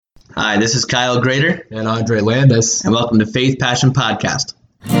Hi, this is Kyle Grader. And Andre Landis. And welcome to Faith Passion Podcast.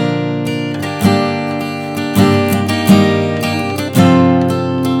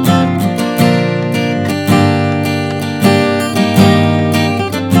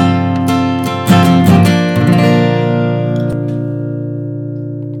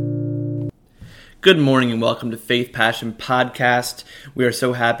 Good morning and welcome to Faith Passion Podcast. We are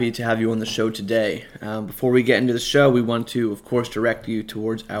so happy to have you on the show today. Before we get into the show, we want to, of course, direct you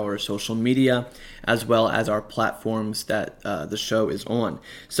towards our social media as well as our platforms that the show is on.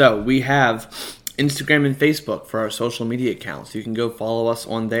 So we have Instagram and Facebook for our social media accounts. You can go follow us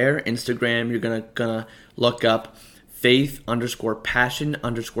on there. Instagram, you're gonna look up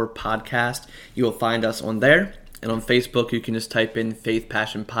faith_passion_podcast. You will find us on there. And on Facebook, you can just type in Faith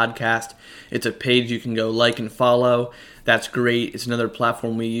Passion Podcast. It's a page you can go like and follow. That's great. It's another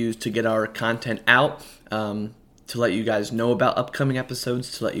platform we use to get our content out, to let you guys know about upcoming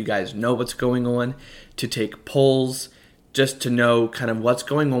episodes, to let you guys know what's going on, to take polls, just to know kind of what's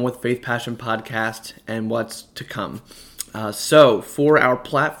going on with Faith Passion Podcast and what's to come. So for our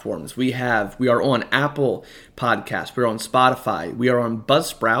platforms, we are on Apple Podcasts, we're on Spotify, we are on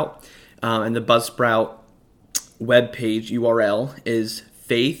Buzzsprout, and the Buzzsprout webpage URL is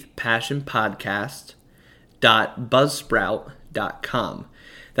faithpassionpodcast.buzzsprout.com.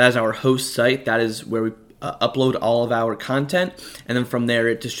 That is our host site. That is where we upload all of our content, and then from there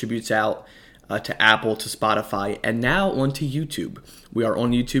it distributes out to Apple, to Spotify, and now onto YouTube. We are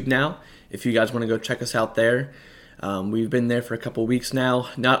on YouTube now. If you guys want to go check us out there, we've been there for a couple weeks now.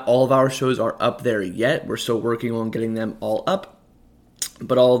 Not all of our shows are up there yet. We're still working on getting them all up.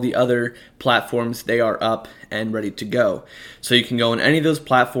 But all the other platforms, they are up and ready to go. So you can go on any of those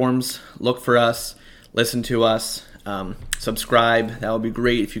platforms, look for us, listen to us, subscribe. That would be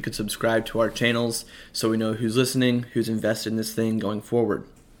great if you could subscribe to our channels so we know who's listening, who's invested in this thing going forward.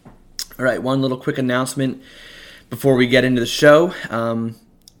 All right, one little quick announcement before we get into the show.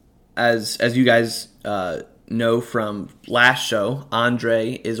 As you guys know from last show,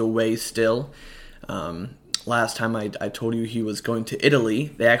 Andre is away still. Last time I told you he was going to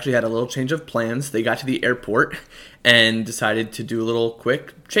Italy. They actually had a little change of plans. They got to the airport and decided to do a little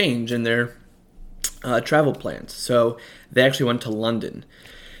quick change in their travel plans. So they actually went to London.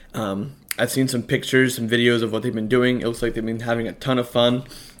 I've seen some pictures, some videos of what they've been doing. It looks like they've been having a ton of fun.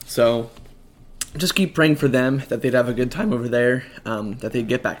 So just keep praying for them, that they'd have a good time over there, that they'd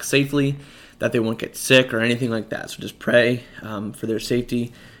get back safely, that they won't get sick or anything like that. So just pray for their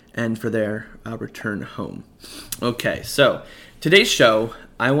safety and for their return home. Okay, so today's show,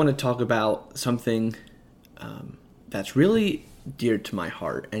 I want to talk about something that's really dear to my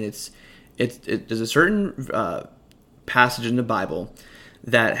heart, and there's a certain passage in the Bible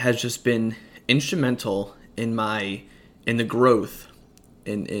that has just been instrumental in the growth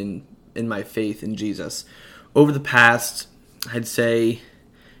in my faith in Jesus over the past, I'd say,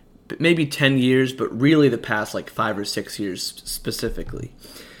 maybe 10 years, but really the past like 5 or 6 years specifically.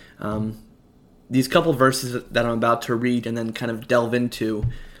 These couple verses that I'm about to read and then kind of delve into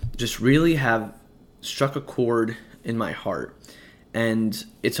just really have struck a chord in my heart. And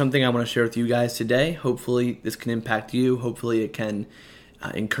it's something I want to share with you guys today. Hopefully this can impact you. Hopefully it can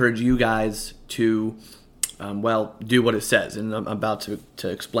encourage you guys to, do what it says. And I'm about to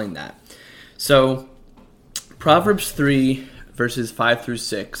explain that. So Proverbs 3 verses 5 through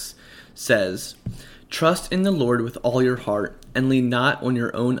 6 says, "Trust in the Lord with all your heart, and lean not on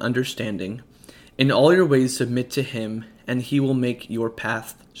your own understanding. In all your ways submit to him, and he will make your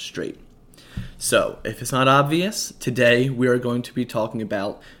path straight." So, if it's not obvious, today we are going to be talking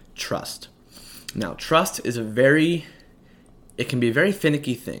about trust. Now, trust is it can be a very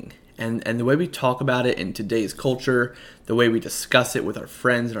finicky thing. And the way we talk about it in today's culture, the way we discuss it with our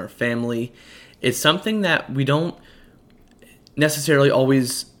friends and our family, it's something that we don't necessarily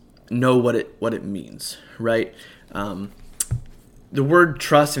always know what it means, right? The word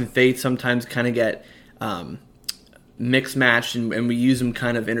trust and faith sometimes kind of get mixed matched, and we use them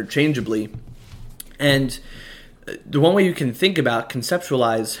kind of interchangeably. And the one way you can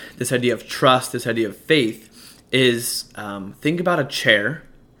conceptualize this idea of trust, this idea of faith, is think about a chair.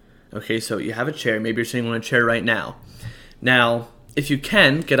 Okay, so you have a chair. Maybe you're sitting on a chair right now. Now, if you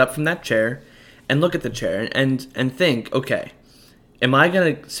can, get up from that chair and look at the chair and think, okay, am I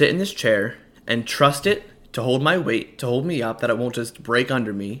going to sit in this chair and trust it to hold my weight, to hold me up, that it won't just break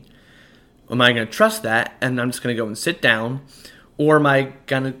under me? Am I going to trust that and I'm just going to go and sit down? Or am I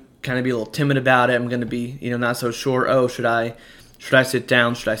going to kind of be a little timid about it? I'm going to be, not so sure. Oh, should I sit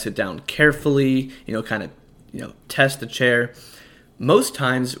down? Should I sit down carefully? Kind of, test the chair. Most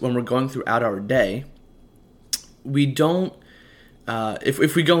times when we're going throughout our day, we don't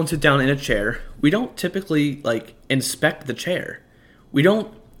if we go and sit down in a chair, we don't typically like inspect the chair. We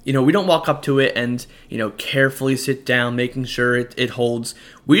don't walk up to it and carefully sit down, making sure it holds.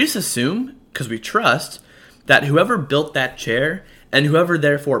 We just assume, because we trust, that whoever built that chair and whoever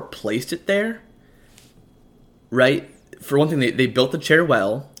therefore placed it there, right? For one thing, they built the chair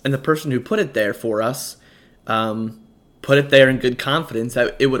well, and the person who put it there for us put it there in good confidence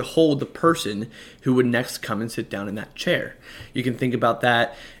that it would hold the person who would next come and sit down in that chair. You can think about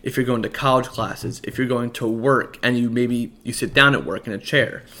that if you're going to college classes, if you're going to work and you sit down at work in a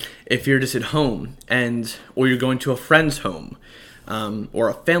chair, if you're just at home or you're going to a friend's home or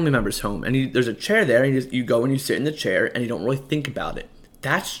a family member's home and there's a chair there and you go and you sit in the chair and you don't really think about it.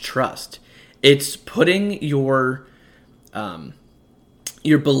 That's trust. It's putting your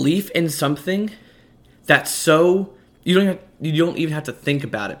belief in something that's so you don't even have to think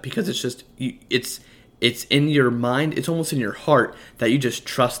about it, because it's just it's in your mind, it's almost in your heart that you just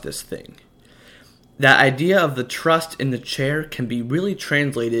trust this thing. That idea of the trust in the chair can be really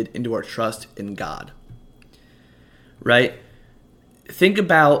translated into our trust in God. Right? Think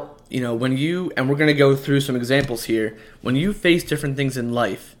about, when and we're going to go through some examples here, when you face different things in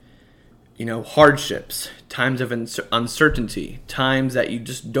life, hardships, times of uncertainty, times that you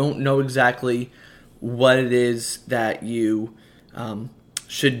just don't know exactly what it is that you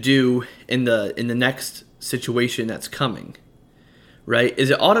should do in the next situation that's coming, right? Is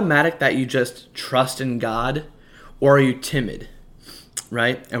it automatic that you just trust in God, or are you timid,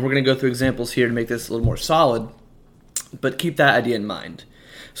 right? And we're going to go through examples here to make this a little more solid, but keep that idea in mind.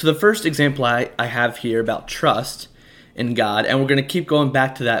 So the first example I have here about trust in God, and we're going to keep going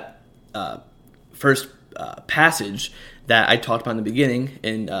back to that first passage that I talked about in the beginning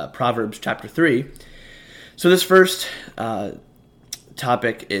in Proverbs chapter 3. So this first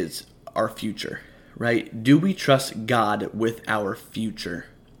topic is our future, right? Do we trust God with our future?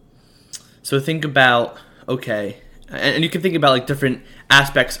 So think about, and you can think about like different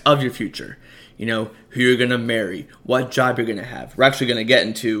aspects of your future. Who you're going to marry, what job you're going to have. We're actually going to get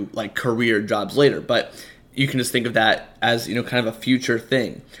into like career jobs later, but you can just think of that as, kind of a future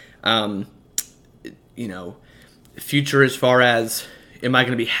thing. Future as far as, am I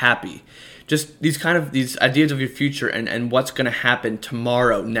going to be happy? Just these ideas of your future and what's going to happen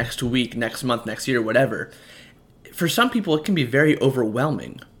tomorrow, next week, next month, next year, whatever. For some people, it can be very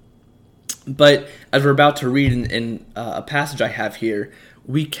overwhelming. But as we're about to read in a passage I have here,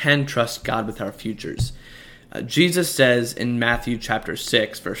 we can trust God with our futures. Jesus says in Matthew chapter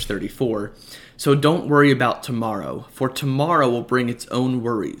 6, verse 34, "So don't worry about tomorrow, for tomorrow will bring its own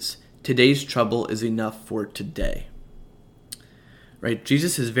worries. Today's trouble is enough for today." Right?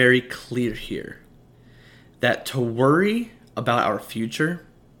 Jesus is very clear here that to worry about our future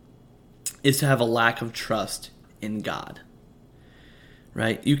is to have a lack of trust in God.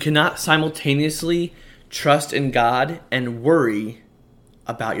 Right? You cannot simultaneously trust in God and worry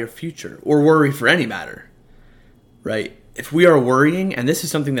about your future, or worry for any matter. Right? If we are worrying, and this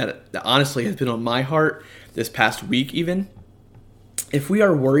is something that honestly has been on my heart this past week even, if we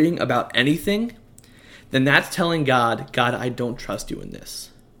are worrying about anything, then that's telling God, I don't trust you in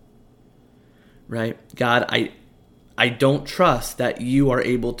this. Right? God, I don't trust that you are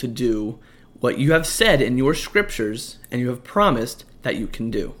able to do what you have said in your scriptures and you have promised that you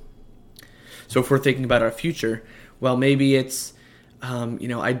can do. So if we're thinking about our future, well, maybe it's,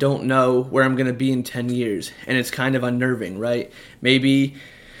 I don't know where I'm going to be in 10 years, and it's kind of unnerving, right? Maybe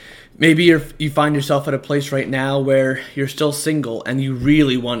you find yourself at a place right now where you're still single and you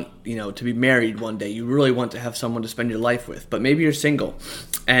really want, to be married one day. You really want to have someone to spend your life with. But maybe you're single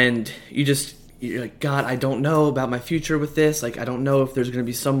and you're like, God, I don't know about my future with this. Like, I don't know if there's going to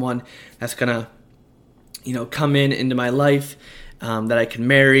be someone that's going to, come into my life that I can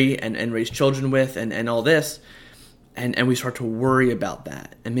marry and raise children with and all this. And we start to worry about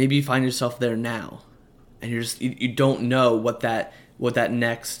that. And maybe you find yourself there now and you don't know what that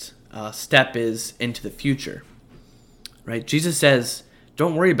next step is into the future, right? Jesus says,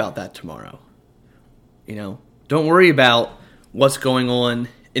 don't worry about that tomorrow. Don't worry about what's going on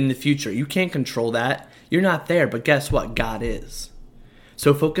in the future. You can't control that. You're not there, but guess what? God is.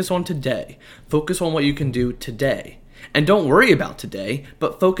 So focus on today. Focus on what you can do today. And don't worry about today,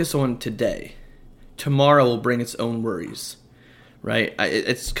 but focus on today. Tomorrow will bring its own worries, right?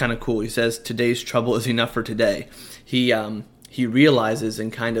 It's kind of cool. He says, today's trouble is enough for today. He realizes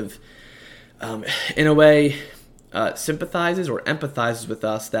and kind of, in a way, sympathizes or empathizes with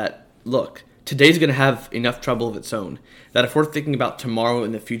us that, look, today's going to have enough trouble of its own. That if we're thinking about tomorrow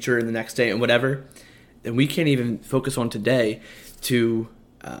and the future and the next day and whatever, then we can't even focus on today to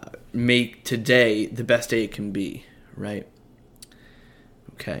make today the best day it can be, right?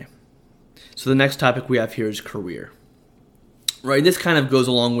 Okay. So the next topic we have here is career. Right, this kind of goes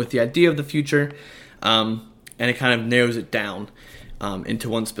along with the idea of the future, and it kind of narrows it down into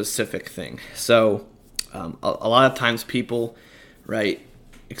one specific thing. So a lot of times people, right,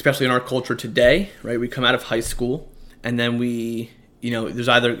 especially in our culture today, right, we come out of high school, and then there's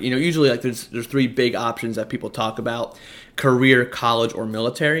either, usually like there's three big options that people talk about: career, college, or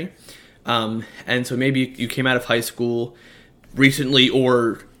military. And so maybe you came out of high school recently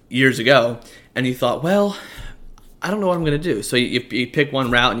or years ago, and you thought, well, I don't know what I'm going to do. So you pick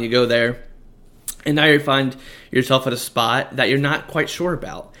one route and you go there, and now you find yourself at a spot that you're not quite sure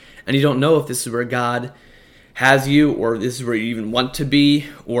about, and you don't know if this is where God has you, or this is where you even want to be,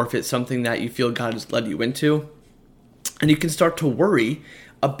 or if it's something that you feel God has led you into. And you can start to worry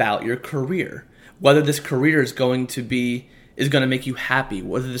about your career, whether this career is going to make you happy,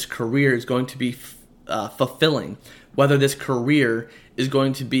 whether this career is going to be fulfilling, whether this career is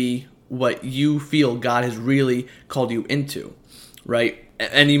going to be what you feel God has really called you into, right?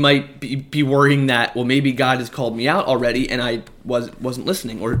 And you might be worrying that, well, maybe God has called me out already and I wasn't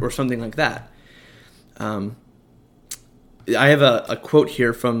listening, or something like that. I have a quote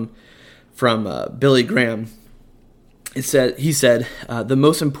here from Billy Graham. He said, the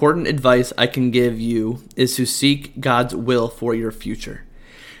most important advice I can give you is to seek God's will for your future.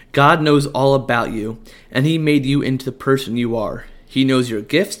 God knows all about you, and He made you into the person you are. He knows your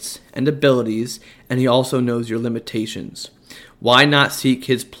gifts and abilities, and He also knows your limitations. Why not seek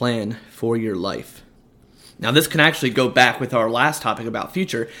His plan for your life? Now, this can actually go back with our last topic about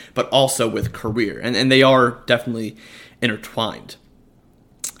future, but also with career, and they are definitely intertwined.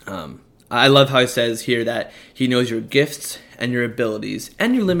 I love how it says here that He knows your gifts and your abilities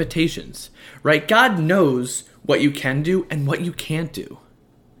and your limitations, right? God knows what you can do and what you can't do,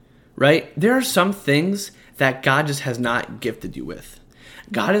 right? There are some things that God just has not gifted you with.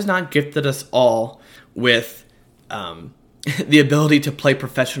 God has not gifted us all with the ability to play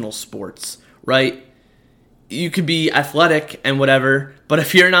professional sports, right? You could be athletic and whatever, but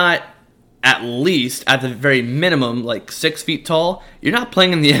if you're not at least, at the very minimum, like 6 feet tall, you're not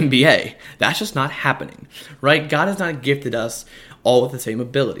playing in the NBA. That's just not happening, right? God has not gifted us all with the same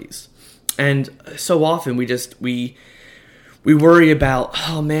abilities. And so often we worry about,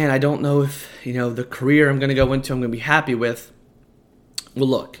 oh man, I don't know if, the career I'm going to go into, I'm going to be happy with. Well,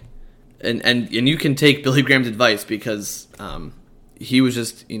 look, and you can take Billy Graham's advice, because he was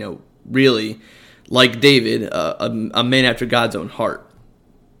just, really, like David, a man after God's own heart.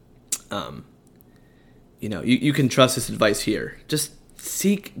 You can trust this advice here. Just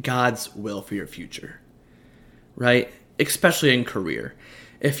seek God's will for your future, right? Especially in career.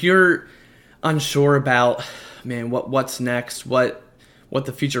 If you're unsure about, man, what's next, what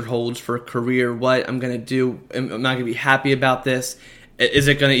the future holds for a career, what I'm going to do, am I going to be happy about this? Is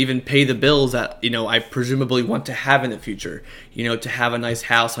it going to even pay the bills that, I presumably want to have in the future? To have a nice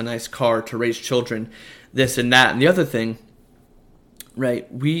house, a nice car, to raise children, this and that. And the other thing, right,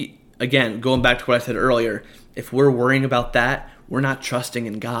 again, going back to what I said earlier, if we're worrying about that, we're not trusting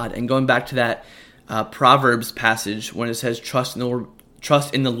in God. And going back to that Proverbs passage when it says, trust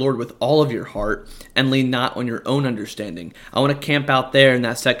in the Lord with all of your heart and lean not on your own understanding. I want to camp out there in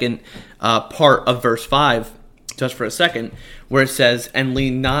that second part of verse 5 just for a second, where it says, and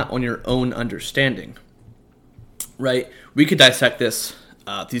lean not on your own understanding. Right? We could dissect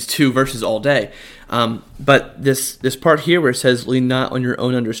these two verses all day. But this part here where it says, lean not on your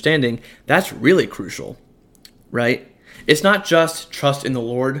own understanding, that's really crucial, right? It's not just trust in the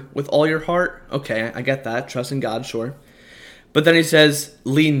Lord with all your heart. Okay, I get that. Trust in God, sure. But then he says,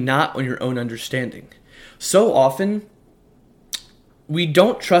 lean not on your own understanding. So often, we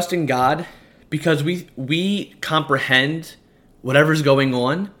don't trust in God because we comprehend whatever's going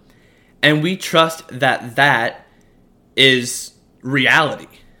on, and we trust that is reality,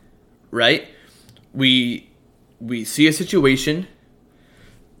 right? We see a situation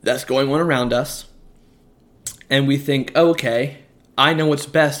that's going on around us, and we think, oh, okay, I know what's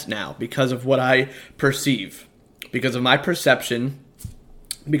best now because of what I perceive, because of my perception,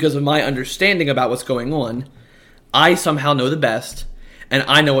 because of my understanding about what's going on. I somehow know the best, and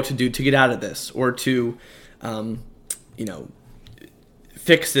I know what to do to get out of this, or to,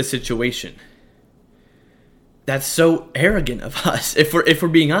 fix this situation. That's so arrogant of us. If we're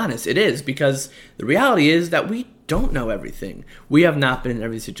being honest, it is, because the reality is that we don't know everything. We have not been in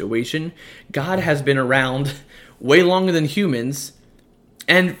every situation. God has been around way longer than humans,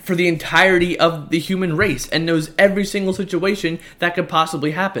 and for the entirety of the human race, and knows every single situation that could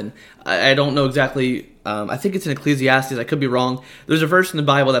possibly happen. I don't know exactly. I think it's in Ecclesiastes. I could be wrong. There's a verse in the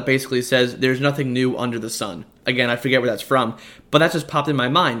Bible that basically says there's nothing new under the sun. Again, I forget where that's from, but that just popped in my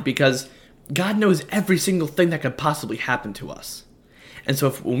mind because God knows every single thing that could possibly happen to us. And so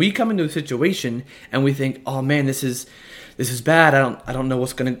when we come into a situation and we think, oh man, this is bad. I don't know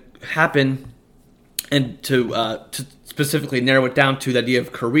what's going to happen. And to specifically narrow it down to the idea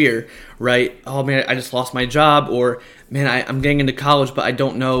of career, right? Oh man, I just lost my job, or man, I'm getting into college, but I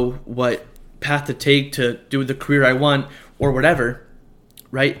don't know what path to take to do the career I want, or whatever,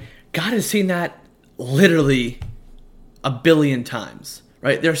 right? God has seen that literally a billion times,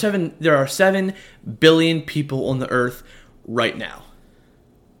 right? There are 7 billion people on the earth right now.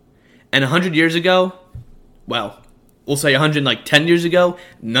 And 100 years ago, well, we'll say 110 years ago,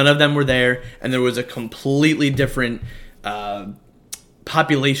 none of them were there, and there was a completely different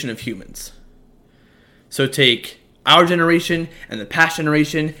population of humans. So take our generation and the past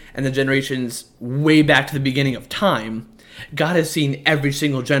generation and the generations way back to the beginning of time. God has seen every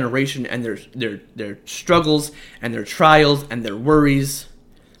single generation and their struggles and their trials and their worries,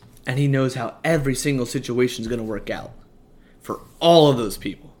 and he knows how every single situation is going to work out for all of those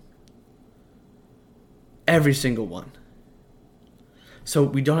people. Every single one. So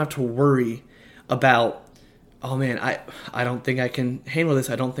we don't have to worry about, oh man, I don't think I can handle this.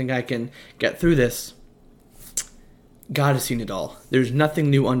 I don't think I can get through this. God has seen it all. There's nothing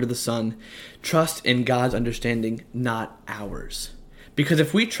new under the sun. Trust in God's understanding, not ours. Because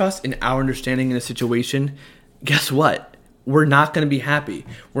if we trust in our understanding in a situation, guess what? We're not going to be happy.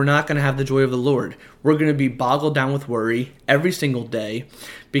 We're not going to have the joy of the Lord. We're going to be boggled down with worry every single day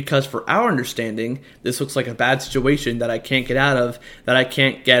because for our understanding, this looks like a bad situation that I can't get out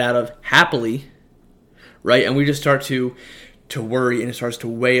of happily, right? And we just start to worry, and it starts to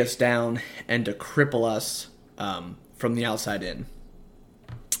weigh us down and to cripple us from the outside in.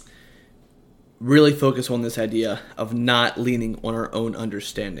 Really focus on this idea of not leaning on our own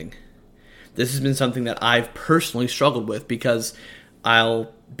understanding. This has been something that I've personally struggled with because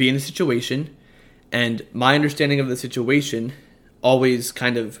I'll be in a situation and my understanding of the situation always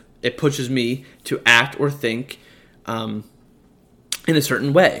it pushes me to act or think in a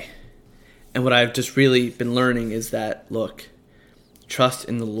certain way. And what I've just really been learning is that, look, trust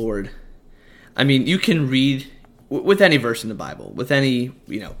in the Lord. I mean, you can read with any verse in the Bible, with any,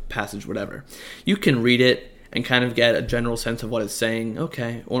 passage, whatever. You can read it and kind of get a general sense of what it's saying,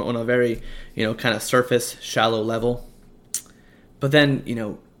 okay, on a very, kind of surface, shallow level. But then,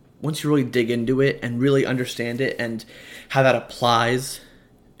 once you really dig into it and really understand it and how that applies,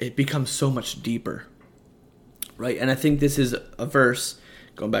 it becomes so much deeper, right? And I think this is a verse,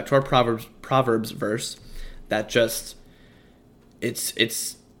 going back to our Proverbs verse, that just,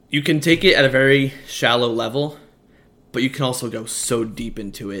 it's you can take it at a very shallow level, but you can also go so deep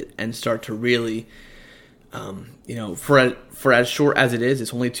into it and start to really... for as short as it is,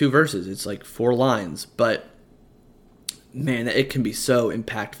 it's only 2 verses. It's like 4 lines, but man, it can be so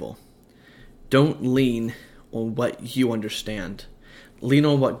impactful. Don't lean on what you understand. Lean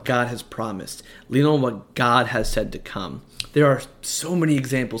on what God has promised. Lean on what God has said to come. There are so many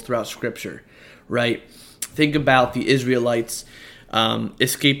examples throughout Scripture, right? Think about the Israelites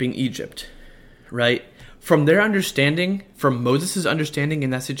escaping Egypt, right? From their understanding, from Moses' understanding in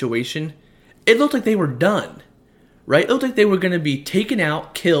that situation, it looked like they were done, right? It looked like they were going to be taken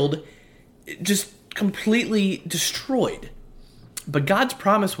out, killed, just completely destroyed. But God's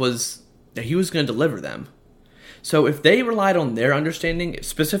promise was that he was going to deliver them. So if they relied on their understanding,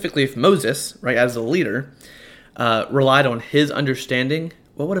 specifically if Moses, right, as the leader, relied on his understanding,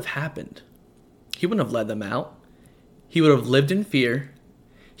 what would have happened? He wouldn't have led them out. He would have lived in fear.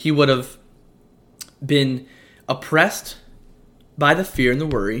 He would have been oppressed by the fear and the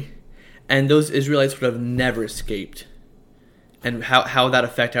worry. And those Israelites would have never escaped. And how would that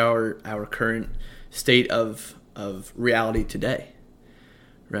affect our current state of reality today,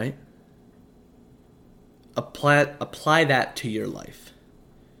 right? Apply that to your life.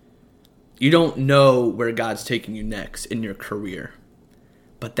 You don't know where God's taking you next in your career,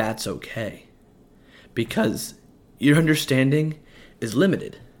 but that's okay because your understanding is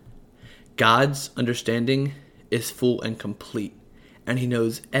limited. God's understanding is full and complete. And he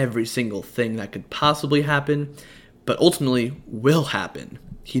knows every single thing that could possibly happen, but ultimately will happen.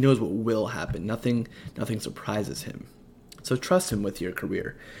 He knows what will happen. Nothing surprises him. So trust him with your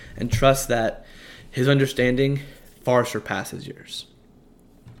career, and trust that his understanding far surpasses yours.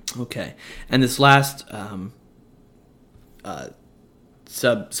 Okay, and this last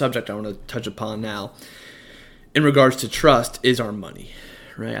subject I want to touch upon now, in regards to trust, is our money.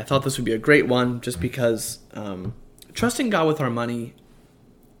 right? I thought this would be a great one just because trusting God with our money,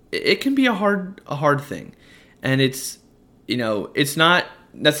 it can be a hard thing. And it's not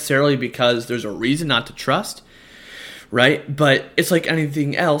necessarily because there's a reason not to trust, right? But it's like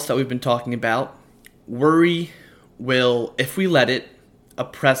anything else that we've been talking about. Worry will, if we let it,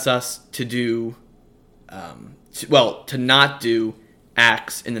 oppress us to do, to not do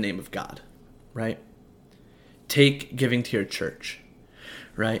acts in the name of God, right? Take giving to your church,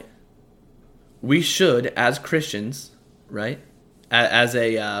 right? We should, as Christians, right, as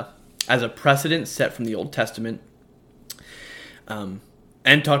a precedent set from the Old Testament, and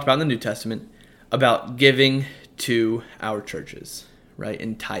talked about in the New Testament, about giving to our churches, right,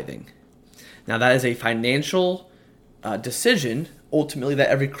 and tithing. Now, that is a financial decision, ultimately, that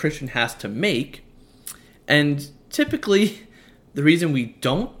every Christian has to make. And typically, the reason we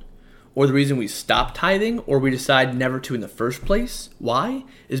don't, or the reason we stop tithing, or we decide never to in the first place, why?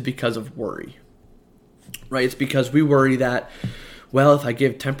 Is because of worry. Right? It's because we worry that, well, if I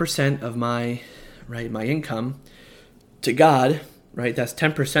give 10% of my income to God, right, that's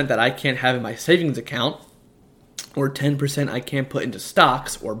 10% that I can't have in my savings account, or 10% I can't put into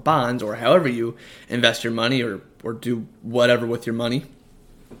stocks or bonds or however you invest your money or do whatever with your money,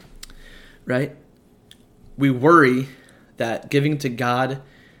 right? We worry that giving to God,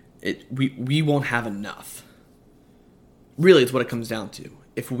 we won't have enough. Really, it's what it comes down to.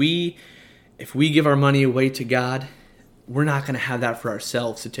 If we give our money away to God, we're not going to have that for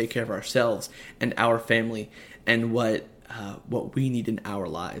ourselves to take care of ourselves and our family and what we need in our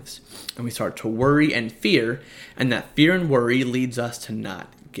lives. And we start to worry and fear, and that fear and worry leads us to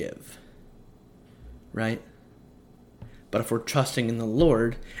not give. Right? But if we're trusting in the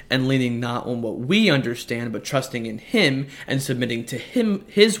Lord and leaning not on what we understand, but trusting in Him and submitting to Him,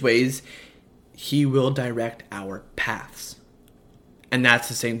 His ways, He will direct our paths. And that's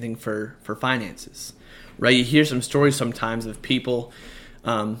the same thing for finances. Right? You hear some stories sometimes of people,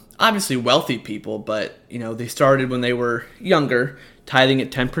 obviously wealthy people, but they started when they were younger, tithing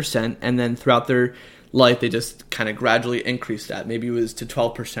at 10%, and then throughout their life they just kind of gradually increased that. Maybe it was to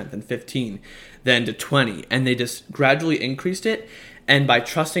 12%, then 15%, then to 20%, and they just gradually increased it. And by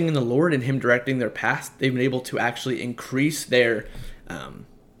trusting in the Lord and Him directing their path, they've been able to actually increase their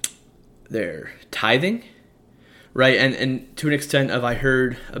tithing, right? And to an extent I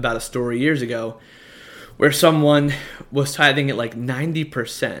heard about a story years ago where someone was tithing at like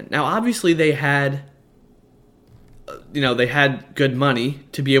 90%. Now, obviously, they had good money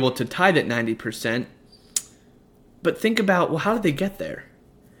to be able to tithe at 90%. But think about, well, how did they get there?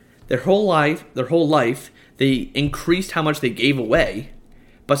 Their whole life, they increased how much they gave away.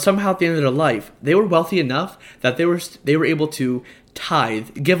 But somehow at the end of their life, they were wealthy enough that they were able to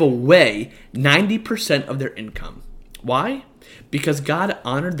give away 90% of their income. Why? Because God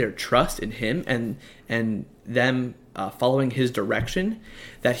honored their trust in Him and them following His direction,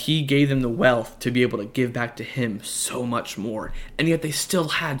 that He gave them the wealth to be able to give back to Him so much more. And yet they still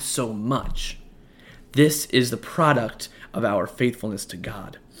had so much. This is the product of our faithfulness to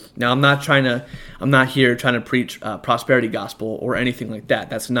God. Now, I'm not here trying to preach prosperity gospel or anything like that.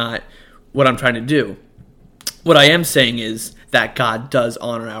 That's not what I'm trying to do. What I am saying is that God does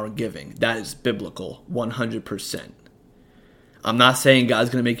honor our giving. That is biblical, 100%. I'm not saying God's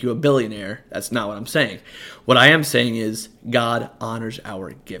going to make you a billionaire. That's not what I'm saying. What I am saying is God honors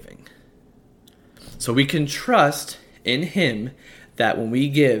our giving. So we can trust in Him that when we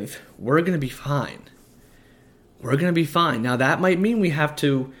give, we're going to be fine. We're going to be fine. Now, that might mean we have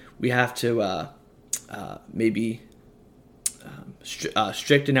to maybe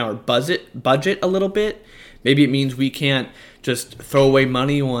strict in our budget a little bit. Maybe it means we can't just throw away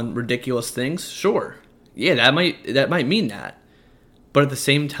money on ridiculous things. Sure. Yeah, that might mean that. But at the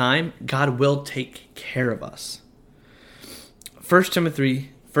same time, God will take care of us. 1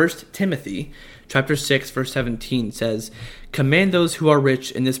 Timothy chapter 6, verse 17 says, "Command those who are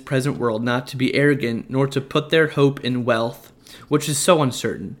rich in this present world not to be arrogant, nor to put their hope in wealth, which is so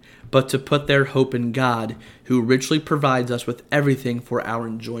uncertain, but to put their hope in God, who richly provides us with everything for our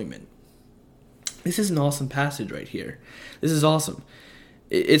enjoyment." This is an awesome passage right here. This is awesome.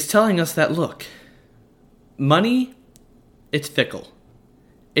 It's telling us that, look, money, it's fickle.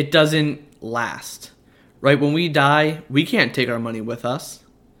 It doesn't last, right? When we die, we can't take our money with us.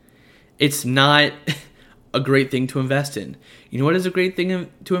 It's not a great thing to invest in. You know what is a great thing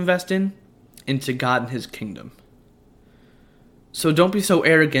to invest in? Into God and His kingdom. So don't be so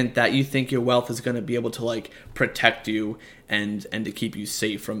arrogant that you think your wealth is going to be able to protect you and to keep you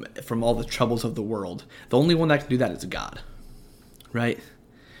safe from all the troubles of the world. The only one that can do that is God, right?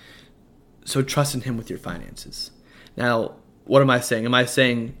 So trust in Him with your finances. Now, what am I saying? Am I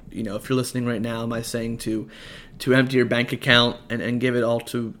saying, if you're listening right now, am I saying to empty your bank account and give it all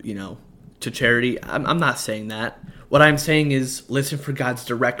to, to charity? I'm not saying that. What I'm saying is listen for God's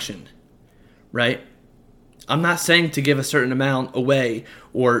direction, right? I'm not saying to give a certain amount away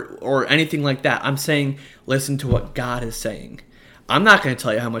or anything like that. I'm saying listen to what God is saying. I'm not going to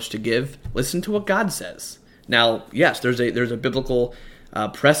tell you how much to give. Listen to what God says. Now, yes, there's a biblical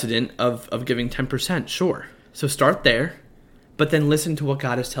precedent of giving 10%, sure. So start there, but then listen to what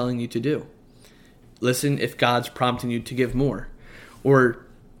God is telling you to do. Listen if God's prompting you to give more, or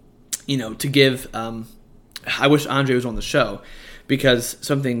to give. I wish Andre was on the show, because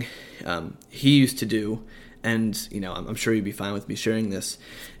something he used to do, and I'm sure he'd be fine with me sharing this,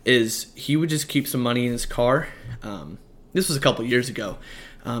 is he would just keep some money in his car. This was a couple years ago,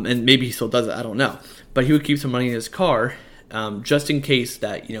 and maybe he still does it, I don't know. But he would keep some money in his car just in case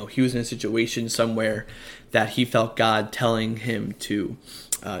that he was in a situation somewhere that he felt God telling him to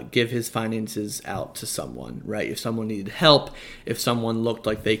give his finances out to someone, right? If someone needed help, if someone looked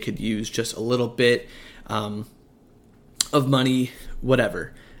like they could use just a little bit of money,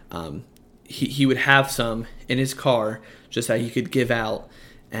 whatever. He would have some in his car just that he could give out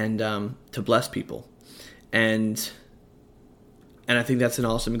and to bless people. And I think that's an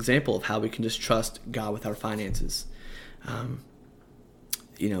awesome example of how we can just trust God with our finances.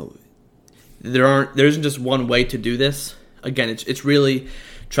 There isn't just one way to do this. Again, it's really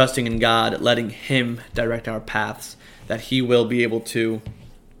trusting in God, letting Him direct our paths, that He will be able to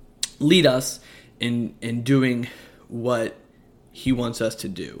lead us in doing what He wants us to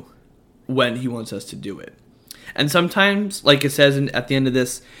do, when He wants us to do it. And sometimes, like it says at the end of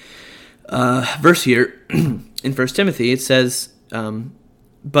this verse here, in 1 Timothy, it says,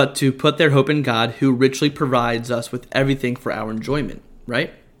 but to put their hope in God, who richly provides us with everything for our enjoyment,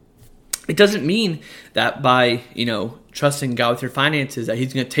 right? It doesn't mean that by, trusting God with your finances, that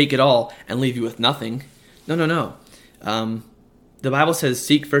He's going to take it all and leave you with nothing. No. The Bible says,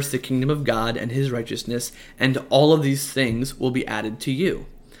 seek first the kingdom of God and His righteousness, and all of these things will be added to you,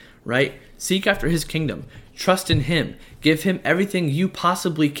 right? Seek after His kingdom. Trust in Him. Give Him everything you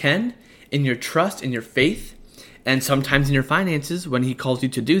possibly can in your trust, in your faith, and sometimes in your finances when He calls you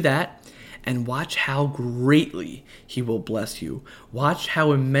to do that. And watch how greatly He will bless you. Watch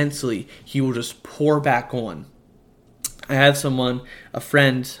how immensely He will just pour back on. I have a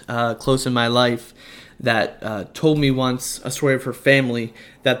friend close in my life, that told me once a story of her family,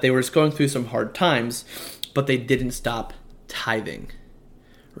 that they were just going through some hard times, but they didn't stop tithing,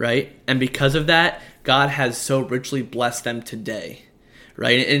 right? And because of that, God has so richly blessed them today,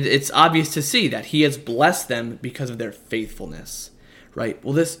 right? And it's obvious to see that He has blessed them because of their faithfulness. Right.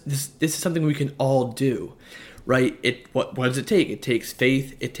 Well, this is something we can all do, right? What does it take? It takes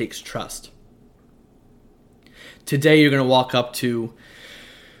faith. It takes trust. Today, you're going to walk up to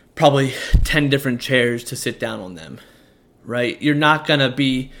probably 10 different chairs to sit down on them, right? You're not going to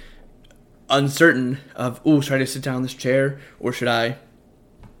be uncertain of, should I just sit down on this chair, or should I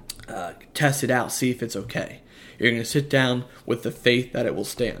test it out, see if it's okay? You're going to sit down with the faith that it will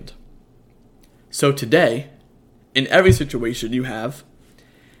stand. So today, in every situation you have,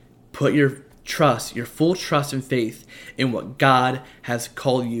 put your trust, your full trust and faith in what God has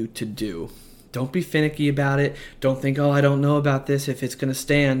called you to do. Don't be finicky about it. Don't think, I don't know about this, if it's going to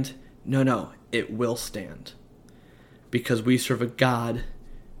stand. No, it will stand. Because we serve a God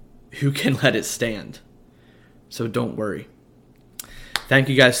who can let it stand. So don't worry. Thank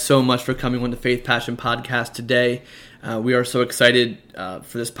you guys so much for coming on the Faith Passion Podcast today. We are so excited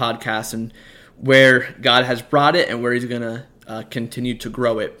for this podcast and where God has brought it and where He's going to continue to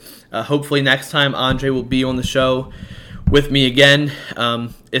grow it. Hopefully next time Andre will be on the show with me again.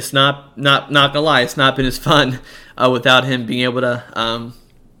 It's not gonna lie, it's not been as fun without him being able to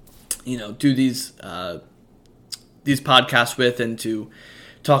do these podcasts with, and to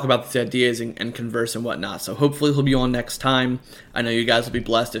talk about these ideas and converse and whatnot. So hopefully he'll be on next time. I know you guys will be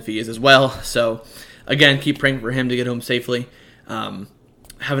blessed if he is as well. So again, keep praying for him to get home safely.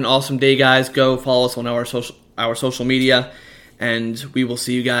 Have an awesome day, guys. Go follow us on our social media, and we will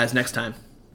see you guys next time.